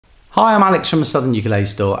Hi, I'm Alex from the Southern Ukulele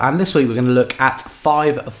Store, and this week we're going to look at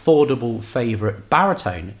 5 affordable favourite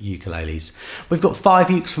baritone ukuleles. We've got 5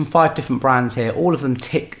 ukes from 5 different brands here. All of them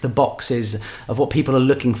tick the boxes of what people are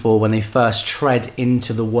looking for when they first tread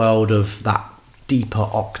into the world of that deeper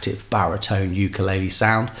octave baritone ukulele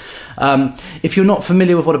sound. If you're not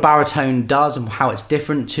familiar with what a baritone does and how it's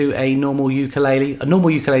different to a normal ukulele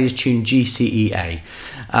is tuned GCEA.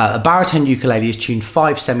 A baritone ukulele is tuned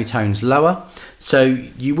 5 semitones lower, so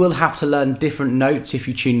you will have to learn different notes if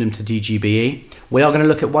you tune them to DGBE. We are going to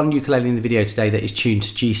look at one ukulele in the video today that is tuned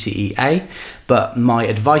to GCEA, but my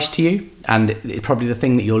advice to you, and probably the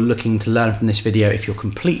thing that you're looking to learn from this video if you're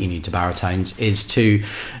completely new to baritones, is to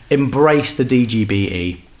embrace the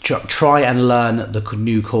DGBE. Try and learn the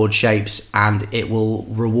new chord shapes and it will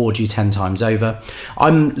reward you 10 times over.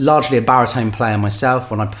 I'm largely a baritone player myself.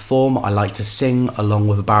 When I perform, I like to sing along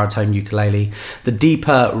with a baritone ukulele. The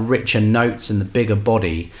deeper, richer notes and the bigger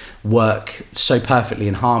body work so perfectly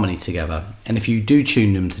in harmony together. And if you do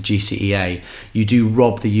tune them to GCEA, you do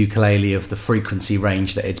rob the ukulele of the frequency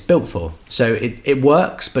range that it's built for. So it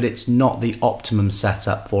works, but it's not the optimum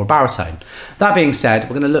setup for a baritone. That being said,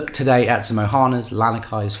 we're going to look today at some Ohanas,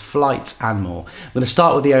 Lanikais, flights and more. We're going to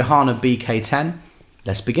start with the Ohana BK10.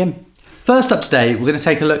 Let's begin. First up today, we're going to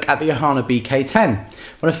take a look at the Ohana BK10.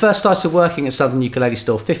 When I first started working at Southern Ukulele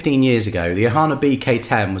Store 15 years ago, the Ohana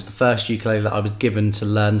BK10 was the first ukulele that I was given to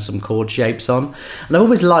learn some chord shapes on. And I've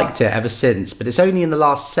always liked it ever since, but it's only in the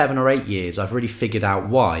last 7 or 8 years I've really figured out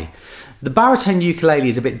why. The baritone ukulele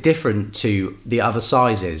is a bit different to the other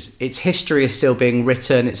sizes. Its history is still being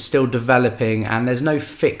written, it's still developing, and there's no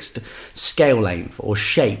fixed scale length or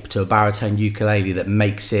shape to a baritone ukulele that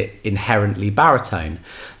makes it inherently baritone.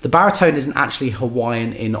 The baritone isn't actually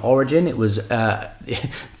Hawaiian in origin. It was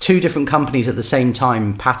 2 different companies at the same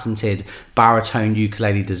time patented baritone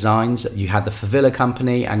ukulele designs. You had the Favilla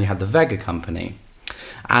company and you had the Vega company.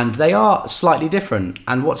 And they are slightly different,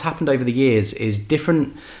 and what's happened over the years is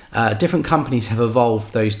different companies have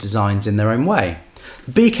evolved those designs in their own way.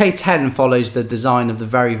 The BK10 follows the design of the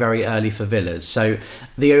very, very early Favillas, so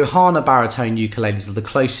the Ohana baritone ukuleles are the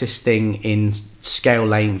closest thing in scale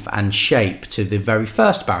length and shape to the very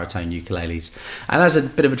first baritone ukuleles, and as a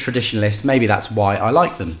bit of a traditionalist, maybe that's why I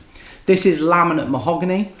like them. This is laminate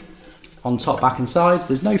mahogany on top, back and sides.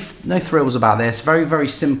 There's no thrills about this. Very, very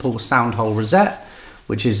simple sound hole rosette,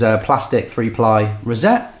 which is a plastic 3-ply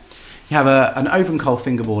rosette. You have an Ovenkol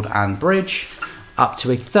fingerboard and bridge, up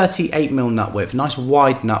to a 38mm nut width, nice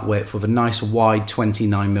wide nut width with a nice wide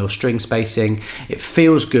 29mm string spacing. It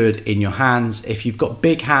feels good in your hands. If you've got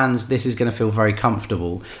big hands, this is going to feel very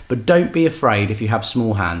comfortable, but don't be afraid if you have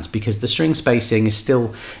small hands, because the string spacing is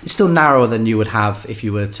still narrower than you would have if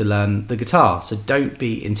you were to learn the guitar, so don't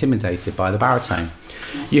be intimidated by the baritone.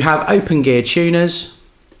 You have open gear tuners,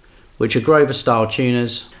 which are Grover style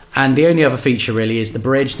tuners. And the only other feature really is the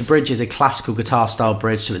bridge. The bridge is a classical guitar style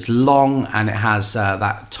bridge, so it's long and it has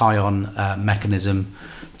that tie-on mechanism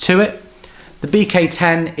to it. The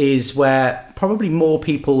BK10 is where probably more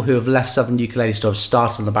people who have left Southern Ukulele Store have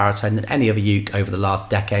started on the baritone than any other uke over the last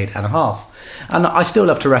decade and a half. And I still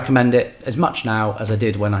love to recommend it as much now as I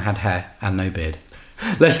did when I had hair and no beard.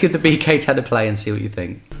 Let's give the BK10 a play and see what you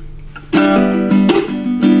think.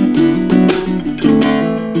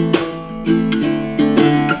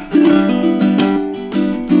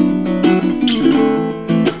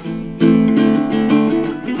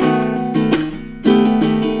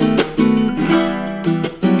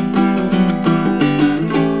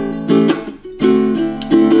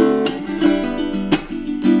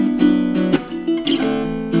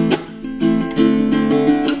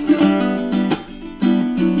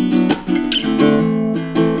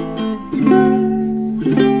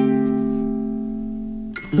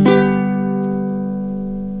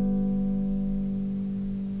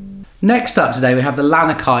 Next up today we have the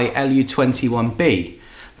Lanikai LU21B.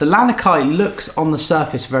 The Lanikai looks on the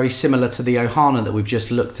surface very similar to the Ohana that we've just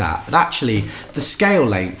looked at, but actually the scale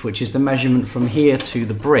length, which is the measurement from here to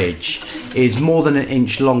the bridge, is more than 1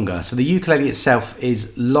 inch longer. So the ukulele itself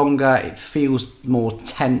is longer, it feels more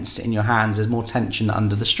tense in your hands, there's more tension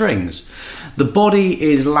under the strings. The body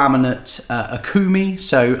is laminate akumi,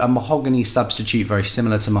 so a mahogany substitute very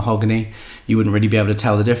similar to mahogany. You wouldn't really be able to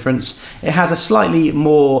tell the difference. It has a slightly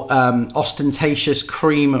more ostentatious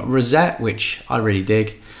cream rosette, which I really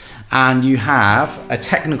dig. And you have a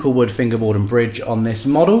technical wood fingerboard and bridge on this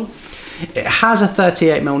model. It has a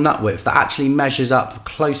 38mm nut width that actually measures up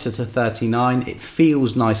closer to 39. It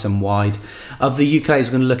feels nice and wide. Of the ukuleles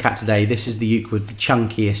we're going to look at today, this is the uke with the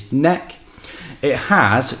chunkiest neck. It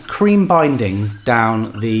has cream binding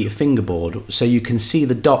down the fingerboard, so you can see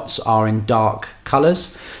the dots are in dark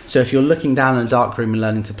colours. So if you're looking down in a dark room and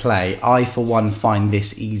learning to play, I for one find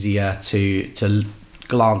this easier to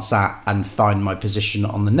glance at and find my position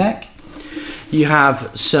on the neck. You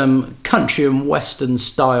have some country and western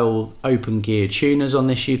style open gear tuners on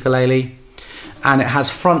this ukulele, and it has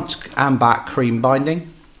front and back cream binding.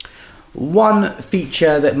 One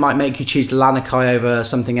feature that might make you choose the Lanikai over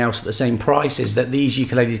something else at the same price is that these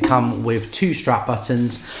ukuleles come with 2 strap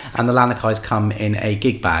buttons, and the Lanikais come in a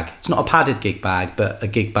gig bag. It's not a padded gig bag, but a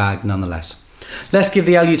gig bag nonetheless. Let's give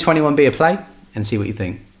the LU21B a play and see what you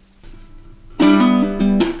think.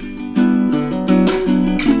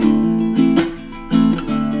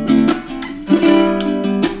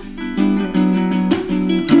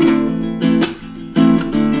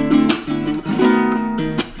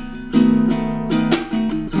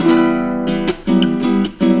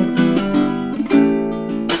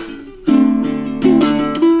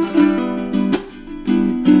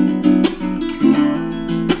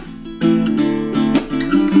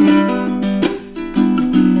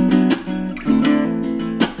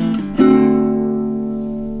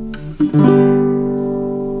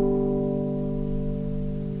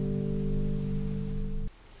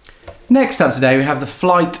 Next up today we have the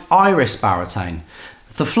Flight Iris Baritone.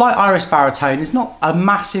 The Flight Iris Baritone is not a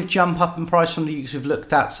massive jump up in price from the ukes we've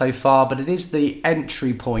looked at so far, but it is the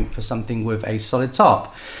entry point for something with a solid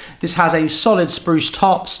top. This has a solid spruce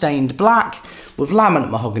top stained black with laminate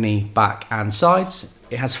mahogany back and sides.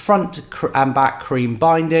 It has front and back cream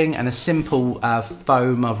binding and a simple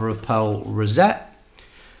faux mother of pearl rosette.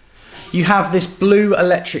 You have this blue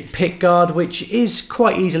electric pickguard, which is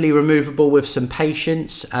quite easily removable with some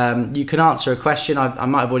patience. You can answer a question. I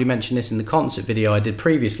might have already mentioned this in the concert video I did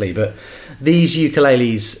previously, but these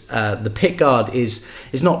ukuleles, the pickguard is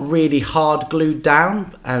not really hard glued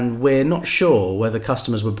down, and we're not sure whether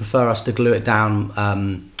customers would prefer us to glue it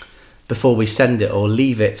down before we send it, or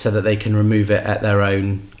leave it so that they can remove it at their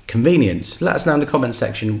own convenience. Let us know in the comments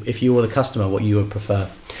section, if you were the customer, what you would prefer.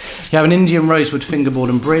 You have an Indian rosewood fingerboard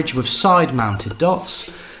and bridge with side mounted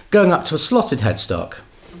dots going up to a slotted headstock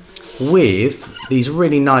with these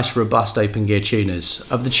really nice robust open gear tuners.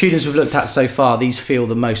 Of the tuners we've looked at so far, these feel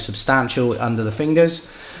the most substantial under the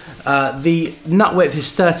fingers. The nut width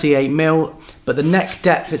is 38mm, but the neck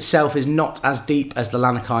depth itself is not as deep as the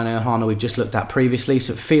Lanikai and Ohana we've just looked at previously,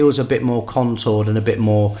 so it feels a bit more contoured and a bit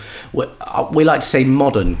more, we like to say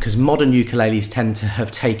modern, because modern ukuleles tend to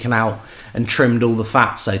have taken out and trimmed all the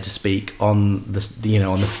fat, so to speak, on the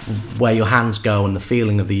on the where your hands go and the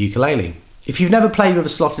feeling of the ukulele. If you've never played with a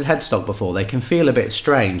slotted headstock before, they can feel a bit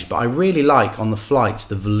strange, but I really like on the flights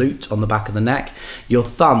the volute on the back of the neck. Your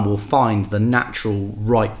thumb will find the natural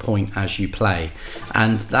right point as you play,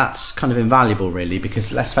 and that's kind of invaluable really,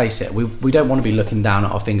 because let's face it, we don't want to be looking down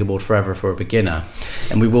at our fingerboard forever for a beginner,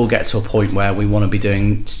 and we will get to a point where we want to be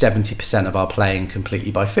doing 70% of our playing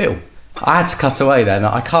completely by feel. I had to cut away then.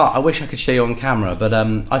 I wish I could show you on camera, but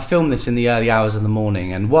I filmed this in the early hours of the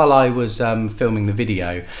morning, and while I was filming the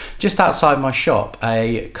video, just outside my shop,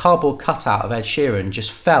 a cardboard cutout of Ed Sheeran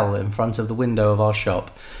just fell in front of the window of our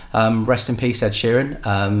shop. Rest in peace, Ed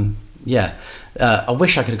Sheeran. Yeah, I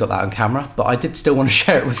wish I could have got that on camera, but I did still want to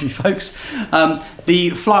share it with you folks. The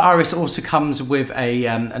Flight Iris also comes with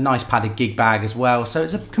a nice padded gig bag as well, so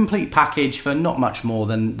it's a complete package for not much more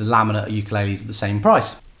than the laminate ukuleles at the same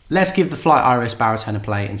price. Let's give the Flight Iris Baritone a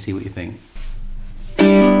play and see what you think.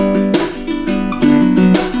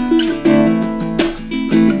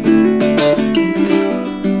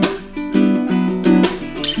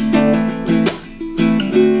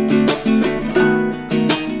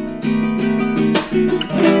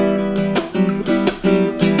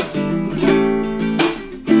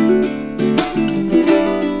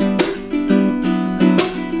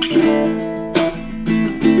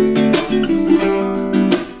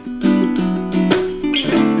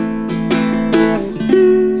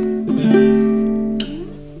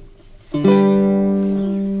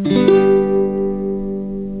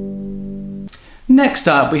 Next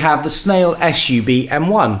up we have the Snail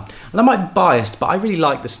SUB-M1, and I might be biased, but I really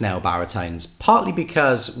like the Snail baritones, partly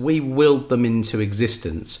because we willed them into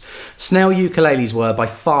existence. Snail ukuleles were by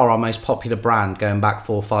far our most popular brand going back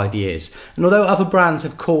 4 or 5 years, and although other brands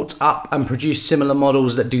have caught up and produced similar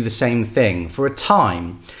models that do the same thing, for a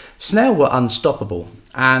time Snail were unstoppable.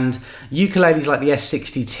 And ukuleles like the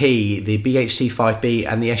S60T, the BHC5B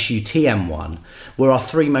and the SUT-M1 were our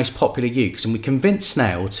 3 most popular ukes, and we convinced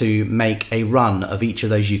Snail to make a run of each of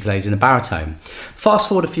those ukuleles in a baritone. Fast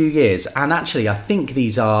forward a few years, and actually I think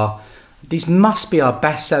these are These must be our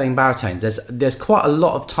best selling baritones. There's quite a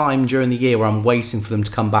lot of time during the year where I'm waiting for them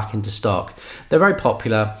to come back into stock. They're very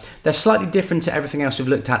popular. They're slightly different to everything else we've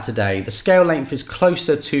looked at today. The scale length is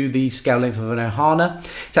closer to the scale length of an Ohana.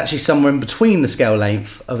 It's actually somewhere in between the scale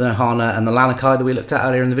length of an Ohana and the Lanikai that we looked at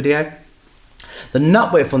earlier in the video. The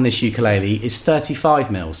nut width on this ukulele is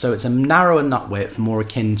 35mm, so it's a narrower nut width, more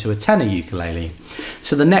akin to a tenor ukulele.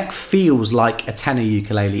 So the neck feels like a tenor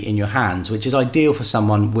ukulele in your hands, which is ideal for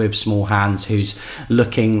someone with small hands who's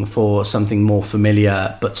looking for something more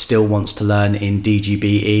familiar but still wants to learn in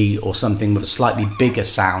DGBE, or something with a slightly bigger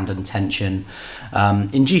sound and tension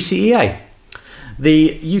in GCEA.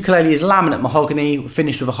 The ukulele is laminate mahogany,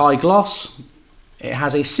 finished with a high gloss. It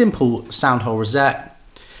has a simple sound hole rosette,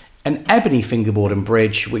 an ebony fingerboard and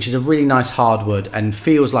bridge, which is a really nice hardwood and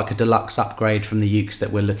feels like a deluxe upgrade from the ukes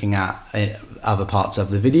that we're looking at in other parts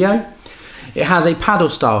of the video. It has a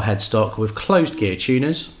paddle style headstock with closed gear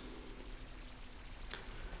tuners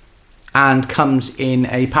and comes in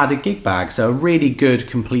a padded gig bag, so a really good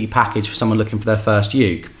complete package for someone looking for their first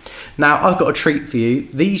uke. Now I've got a treat for you.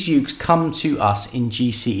 These ukes come to us in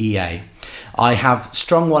GCEA. I have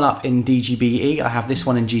strung one up in DGBE, I have this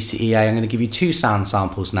one in GCEA. I'm going to give you two sound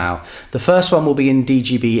samples now. The first one will be in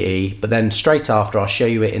DGBE, but then straight after I'll show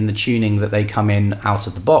you it in the tuning that they come in out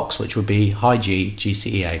of the box, which would be high G,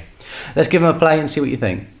 GCEA. Let's give them a play and see what you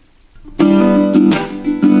think.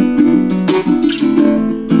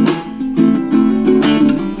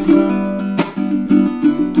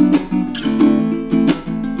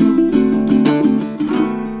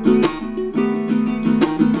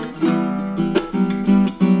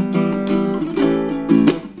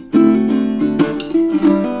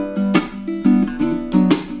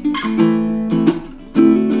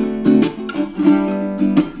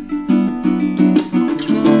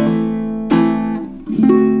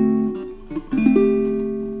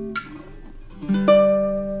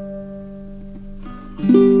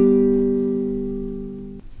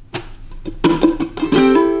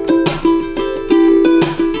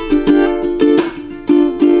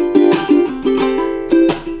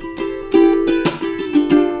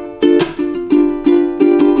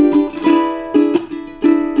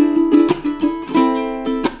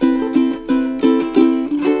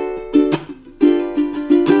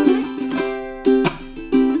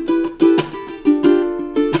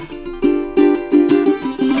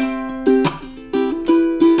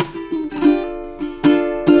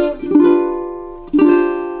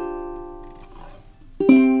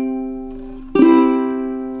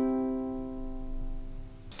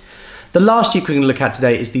 The last uke we're going to look at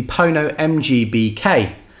today is the Pono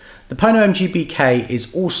MGB-K. The Pono MGB-K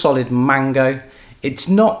is all solid mango. It's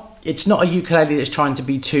not a ukulele that's trying to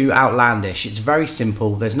be too outlandish. It's very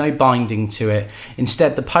simple. There's no binding to it.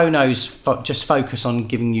 Instead, the Ponos just focus on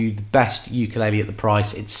giving you the best ukulele at the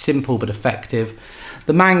price. It's simple but effective.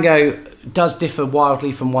 The mango does differ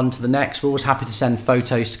wildly from one to the next. We're always happy to send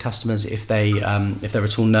photos to customers if they're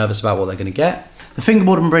at all nervous about what they're going to get. The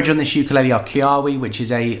fingerboard and bridge on this ukulele are kiawe, which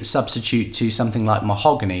is a substitute to something like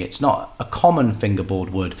mahogany. It's not a common fingerboard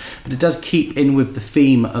wood, but it does keep in with the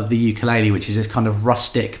theme of the ukulele, which is this kind of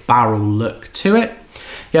rustic barrel look to it.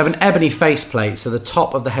 You have an ebony faceplate, so the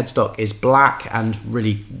top of the headstock is black and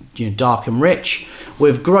really dark and rich,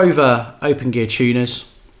 with Grover open gear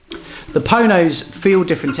tuners. The Ponos feel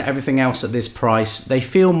different to everything else at this price. They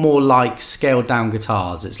feel more like scaled down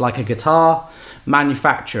guitars. It's like a guitar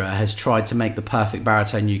manufacturer has tried to make the perfect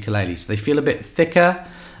baritone ukulele. So they feel a bit thicker.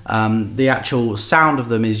 The actual sound of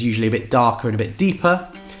them is usually a bit darker and a bit deeper.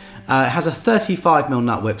 It has a 35mm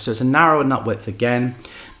nut width, so it's a narrower nut width again,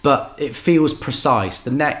 but it feels precise.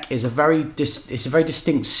 The neck is a very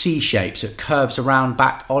distinct C shape, so it curves around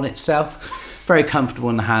back on itself. Very comfortable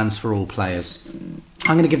in the hands for all players.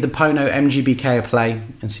 I'm going to give the Pono MGB-K a play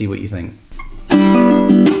and see what you think.